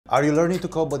Are you learning to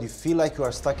code but you feel like you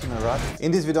are stuck in a rut? In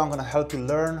this video I'm gonna help you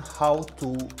learn how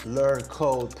to learn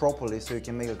code properly so you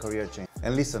can make a career change.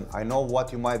 And listen, I know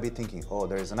what you might be thinking. Oh,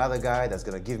 there's another guy that's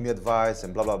gonna give me advice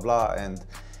and blah blah blah, and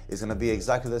it's gonna be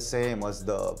exactly the same as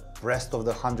the rest of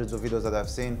the hundreds of videos that I've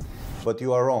seen. But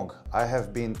you are wrong. I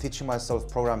have been teaching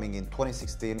myself programming in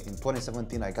 2016. In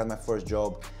 2017 I got my first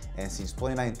job, and since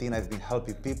 2019 I've been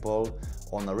helping people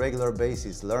on a regular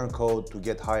basis learn code to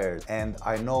get hired, and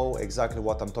I know exactly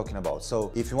what I'm talking about.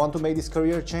 So if you want to make this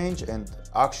career change and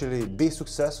actually be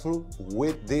successful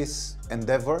with this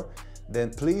endeavor,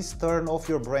 then please turn off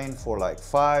your brain for like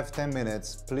 5-10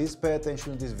 minutes. Please pay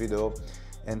attention to this video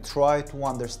and try to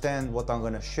understand what I'm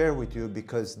gonna share with you,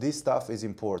 because this stuff is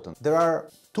important. There are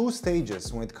two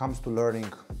stages when it comes to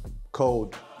learning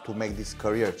code to make this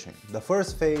career change. The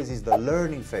first phase is the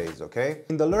learning phase, okay?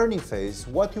 In the learning phase,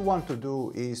 what you want to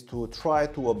do is to try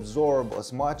to absorb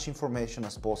as much information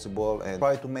as possible and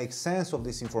try to make sense of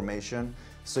this information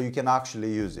so you can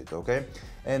actually use it, okay?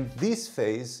 And this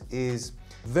phase is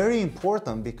very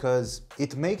important because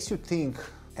it makes you think,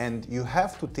 and you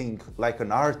have to think like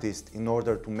an artist in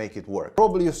order to make it work.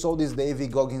 Probably you saw these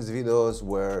David Goggins videos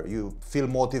where you feel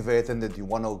motivated that you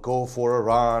want to go for a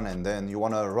run, and then you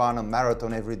want to run a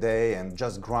marathon every day and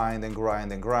just grind and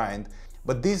grind and grind.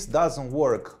 But this doesn't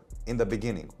work in the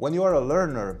beginning. When you are a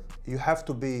learner, you have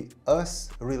to be as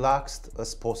relaxed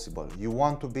as possible. You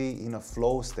want to be in a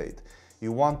flow state.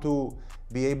 You want to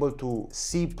be able to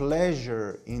see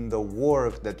pleasure in the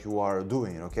work that you are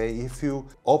doing, okay? If you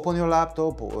open your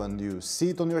laptop and you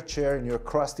sit on your chair, in your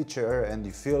crusty chair, and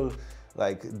you feel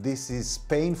like this is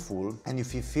painful, and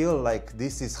if you feel like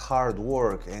this is hard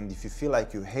work, and if you feel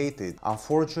like you hate it,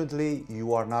 unfortunately,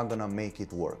 you are not gonna make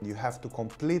it work. You have to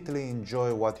completely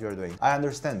enjoy what you're doing. I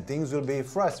understand things will be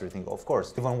frustrating, of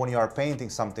course. Even when you are painting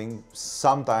something,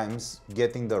 sometimes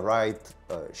getting the right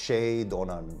shade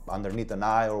underneath an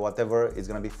eye or whatever is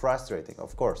gonna be frustrating,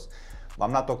 of course.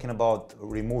 I'm not talking about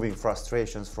removing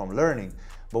frustrations from learning,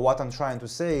 but what I'm trying to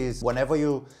say is whenever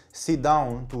you sit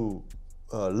down to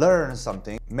learn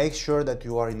something, make sure that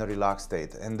you are in a relaxed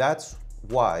state. And that's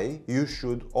why you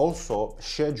should also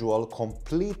schedule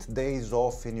complete days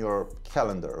off in your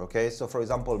calendar, okay? So for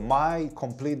example, my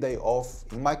complete day off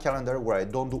in my calendar where I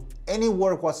don't do any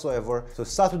work whatsoever. So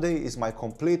Saturday is my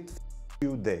complete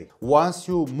day. Once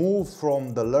you move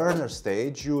from the learner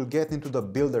stage, you will get into the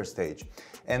builder stage.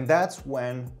 And that's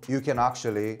when you can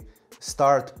actually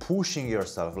start pushing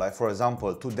yourself. Like for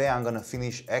example, today I'm gonna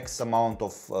finish X amount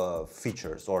of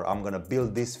features, or I'm gonna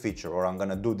build this feature, or I'm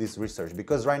gonna do this research,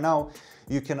 because right now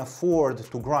you can afford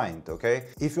to grind, okay?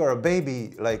 If you're a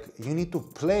baby, like you need to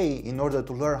play in order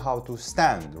to learn how to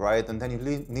stand, right? And then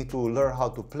you need to learn how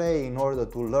to play in order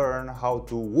to learn how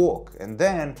to walk. And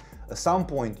then at some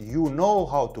point you know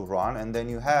how to run, and then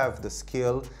you have the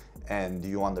skill and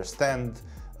you understand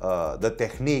the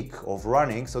technique of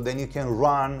running, so then you can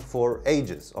run for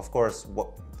ages, of course,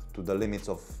 to the limits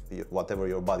of whatever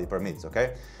your body permits,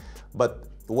 okay? But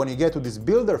when you get to this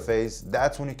builder phase,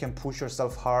 that's when you can push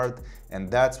yourself hard, and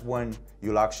that's when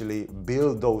you'll actually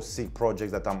build those sick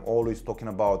projects that I'm always talking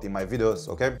about in my videos,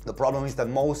 okay? The problem is that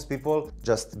most people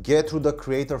just get through the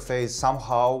creator phase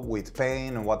somehow with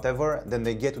pain and whatever, then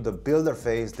they get to the builder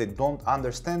phase, they don't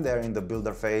understand they're in the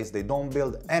builder phase, they don't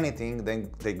build anything,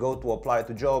 then they go to apply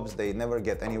to jobs, they never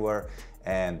get anywhere,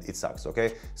 and it sucks,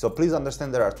 okay? So please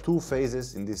understand there are two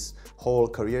phases in this whole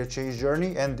career change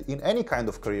journey, and in any kind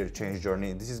of career change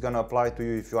journey, this is gonna apply to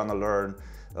you if you wanna learn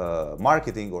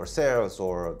marketing or sales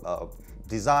or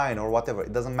design or whatever,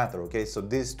 it doesn't matter, okay? So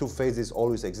these two phases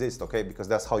always exist, okay? Because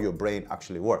that's how your brain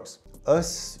actually works.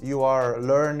 As you are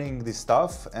learning this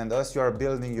stuff and as you are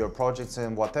building your projects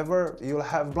and whatever, you'll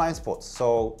have blind spots.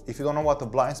 So if you don't know what a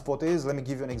blind spot is, let me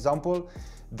give you an example.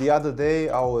 The other day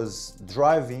I was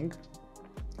driving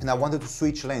and I wanted to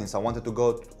switch lanes. I wanted to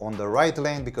go on the right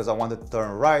lane because I wanted to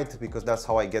turn right, because that's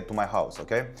how I get to my house,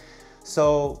 okay?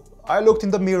 So I looked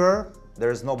in the mirror,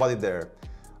 there's nobody there.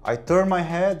 I turn my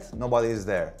head, nobody is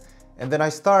there. And then I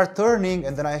start turning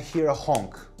and then I hear a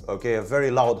honk, okay? A very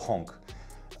loud honk.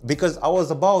 Because I was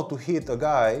about to hit a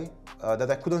guy that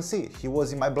I couldn't see. He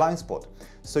was in my blind spot.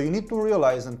 So you need to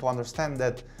realize and to understand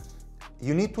that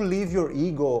you need to leave your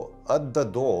ego at the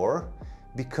door,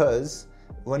 because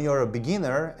when you're a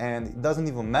beginner, and it doesn't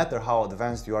even matter how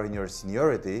advanced you are in your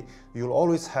seniority, you'll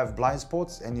always have blind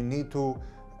spots, and you need to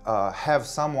have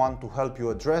someone to help you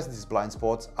address these blind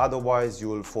spots. Otherwise, you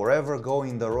will forever go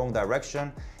in the wrong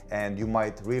direction and you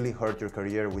might really hurt your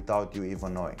career without you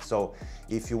even knowing. So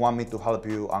if you want me to help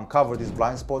you uncover these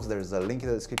blind spots, there's a link in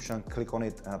the description, click on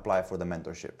it and apply for the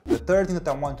mentorship. The third thing that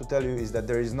I want to tell you is that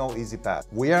there is no easy path.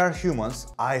 We are humans,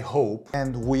 I hope,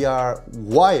 and we are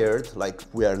wired, like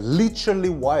we are literally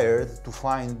wired to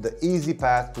find the easy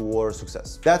path towards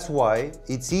success. That's why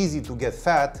it's easy to get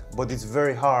fat, but it's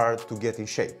very hard to get in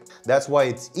shape. That's why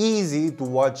it's easy to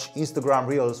watch Instagram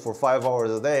Reels for 5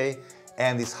 hours a day,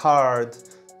 and it's hard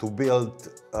to build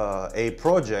a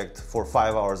project for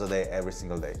 5 hours a day every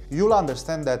single day. You'll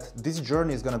understand that this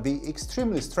journey is gonna be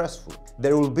extremely stressful.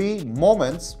 There will be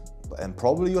moments, and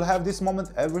probably you'll have this moment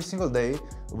every single day,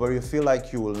 where you feel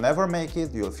like you will never make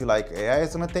it, you'll feel like AI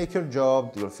is gonna take your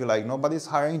job, you'll feel like nobody's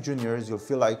hiring juniors, you'll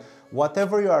feel like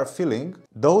whatever you are feeling,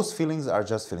 those feelings are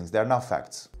just feelings, they're not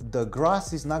facts. The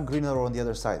grass is not greener on the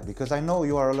other side, because I know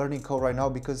you are learning code right now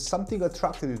because something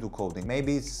attracted you to coding.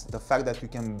 Maybe it's the fact that you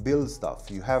can build stuff,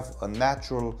 you have a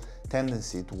natural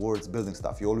tendency towards building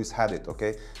stuff, you always had it,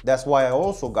 okay? That's why I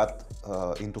also got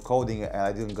into coding and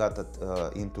I didn't get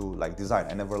into like design.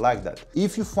 I never liked that.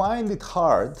 If you find it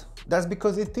hard, that's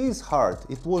because it is hard.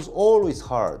 It was always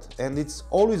hard and it's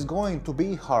always going to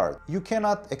be hard. You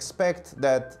cannot expect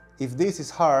that if this is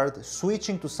hard,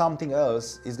 switching to something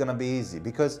else is gonna be easy,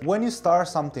 because when you start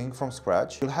something from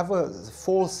scratch, you'll have a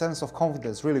false sense of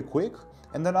confidence really quick,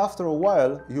 and then after a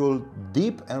while, you'll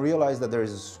dip and realize that there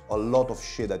is a lot of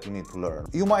shit that you need to learn.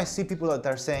 You might see people that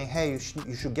are saying, hey,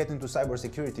 you should get into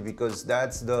cybersecurity because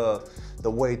that's the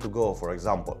way to go, for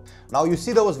example. Now you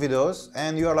see those videos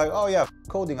and you're like, oh yeah,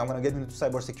 coding, I'm gonna get into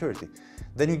cybersecurity.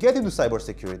 Then you get into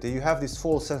cybersecurity, you have this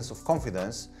false sense of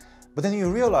confidence, but then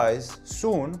you realize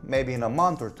soon, maybe in a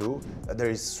month or two, that there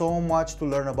is so much to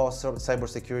learn about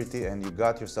cybersecurity and you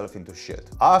got yourself into shit.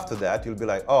 After that, you'll be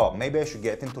like, oh, maybe I should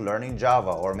get into learning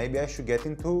Java, or maybe I should get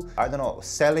into, I don't know,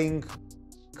 selling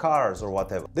cars or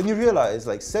whatever. Then you realize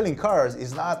like selling cars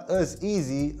is not as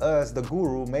easy as the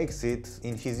guru makes it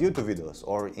in his YouTube videos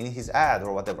or in his ad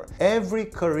or whatever. Every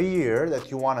career that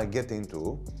you want to get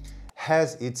into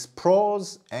has its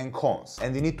pros and cons,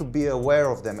 and you need to be aware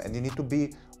of them, and you need to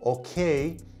be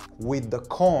okay with the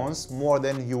cons more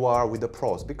than you are with the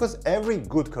pros, because every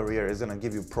good career is gonna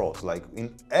give you pros. Like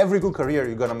in every good career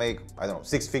you're gonna make, I don't know,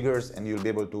 6 figures and you'll be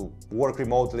able to work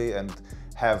remotely and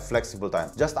have flexible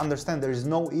time. Just understand there is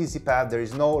no easy path, there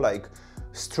is no like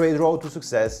straight road to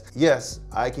success. Yes,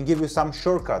 I can give you some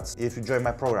shortcuts if you join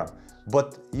my program,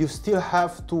 but you still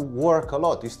have to work a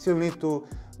lot. You still need to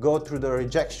go through the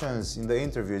rejections in the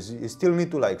interviews. You still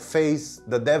need to like face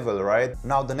the devil, right?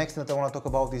 Now, the next thing that I want to talk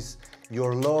about is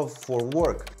your love for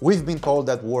work. We've been told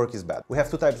that work is bad. We have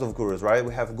two types of gurus, right?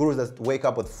 We have gurus that wake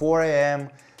up at 4 a.m.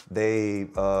 They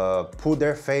put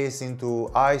their face into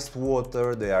iced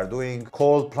water, they are doing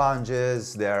cold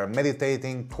plunges, they are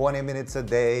meditating 20 minutes a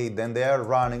day, then they are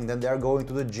running, then they are going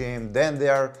to the gym, then they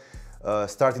are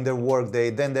starting their work day,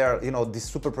 then they are, you know, these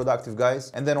super productive guys.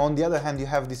 And then on the other hand, you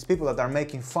have these people that are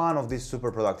making fun of these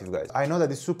super productive guys. I know that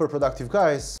these super productive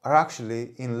guys are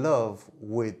actually in love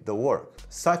with the work,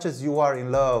 such as you are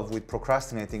in love with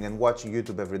procrastinating and watching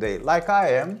YouTube every day, like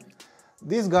I am.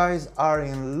 These guys are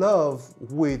in love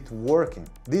with working.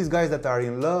 These guys that are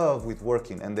in love with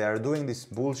working and they are doing these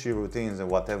bullshit routines and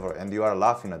whatever, and you are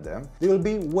laughing at them, they will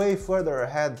be way further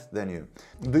ahead than you.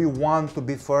 Do you want to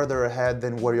be further ahead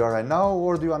than where you are right now,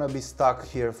 or do you want to be stuck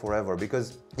here forever?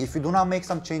 Because if you do not make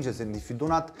some changes and if you do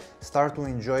not start to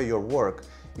enjoy your work,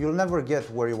 you'll never get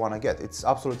where you want to get. It's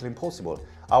absolutely impossible.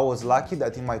 I was lucky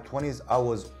that in my 20s, I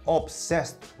was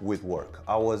obsessed with work.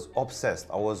 I was obsessed.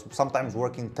 I was sometimes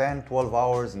working 10, 12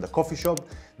 hours in the coffee shop.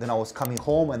 Then I was coming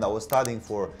home and I was studying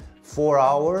for 4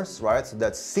 hours, right? So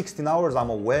that's 16 hours, I'm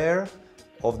aware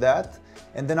of that.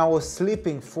 And then I was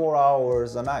sleeping 4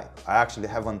 hours a night. I actually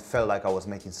haven't felt like I was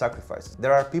making sacrifices.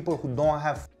 There are people who don't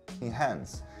have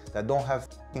hands, that don't have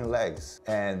legs,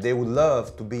 and they would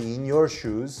love to be in your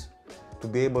shoes to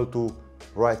be able to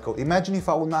write code. Imagine if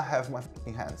I would not have my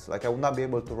hands, like I would not be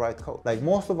able to write code. Like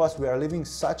most of us, we are living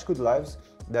such good lives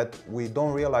that we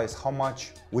don't realize how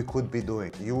much we could be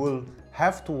doing. You will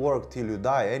have to work till you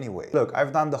die anyway. Look,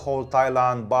 I've done the whole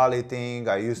Thailand, Bali thing.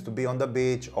 I used to be on the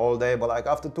beach all day, but like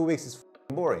after 2 weeks, it's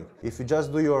boring. If you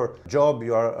just do your job,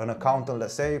 you are an accountant,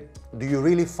 let's say, do you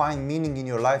really find meaning in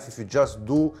your life if you just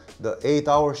do the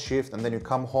 8-hour shift and then you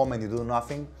come home and you do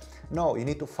nothing? No, you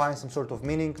need to find some sort of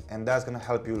meaning, and that's gonna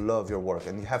help you love your work,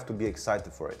 and you have to be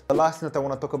excited for it. The last thing that I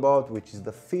wanna talk about, which is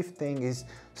the 5th thing, is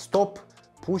stop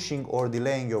pushing or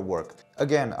delaying your work.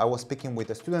 Again, I was speaking with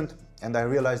a student and I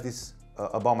realized this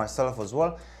about myself as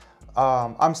well.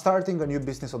 I'm starting a new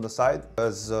business on the side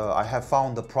because I have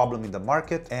found a problem in the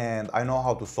market and I know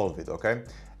how to solve it, okay?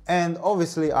 And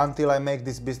obviously, until I make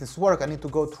this business work, I need to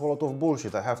go through a lot of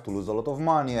bullshit. I have to lose a lot of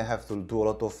money, I have to do a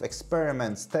lot of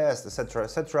experiments, tests, etc.,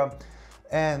 etc.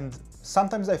 And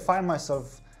sometimes I find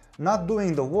myself not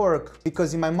doing the work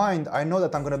because in my mind, I know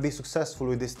that I'm gonna be successful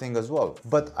with this thing as well.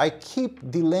 But I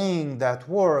keep delaying that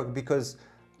work because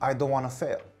I don't wanna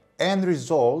fail. End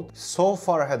result, so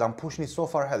far ahead, I'm pushing it so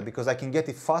far ahead because I can get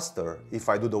it faster if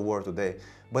I do the work today.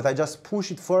 But I just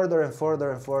push it further and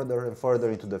further and further and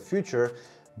further into the future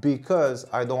because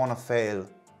I don't want to fail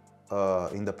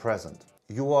in the present.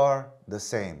 You are the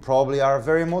same. Probably are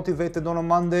very motivated on a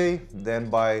Monday, then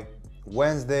by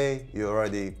Wednesday you're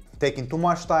already taking too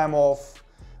much time off,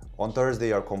 on Thursday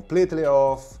you're completely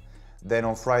off, then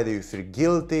on Friday you feel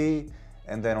guilty,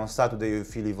 and then on Saturday you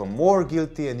feel even more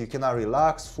guilty and you cannot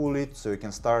relax fully so you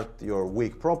can start your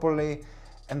week properly.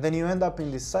 And then you end up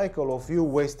in this cycle of you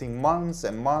wasting months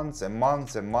and months and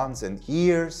months and months and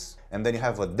years, and then you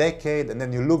have a decade, and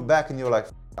then you look back and you're like,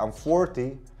 I'm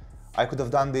 40, I could have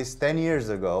done this 10 years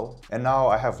ago, and now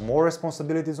I have more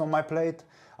responsibilities on my plate,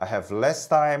 I have less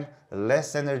time,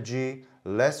 less energy,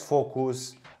 less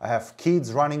focus, I have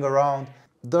kids running around.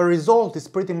 The result is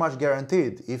pretty much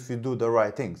guaranteed if you do the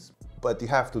right things, but you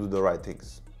have to do the right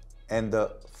things. And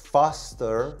the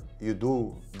faster you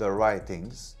do the right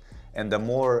things, and the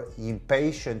more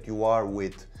impatient you are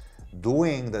with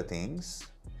doing the things,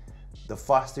 the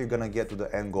faster you're gonna get to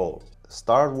the end goal.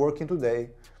 Start working today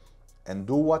and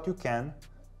do what you can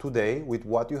today with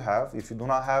what you have. If you do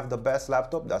not have the best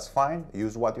laptop, that's fine,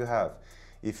 use what you have.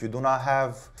 If you do not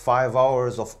have 5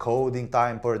 hours of coding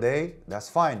time per day, that's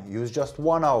fine, use just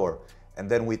 1 hour. And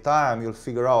then with time, you'll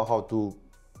figure out how to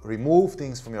remove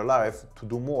things from your life to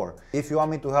do more. If you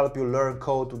want me to help you learn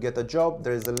code to get a job,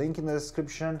 there is a link in the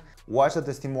description. Watch the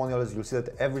testimonials, you'll see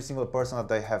that every single person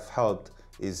that I have helped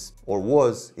is or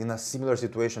was in a similar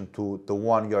situation to the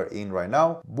one you're in right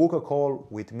now. Book a call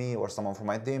with me or someone from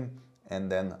my team,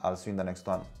 and then I'll see you in the next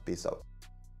one. Peace out.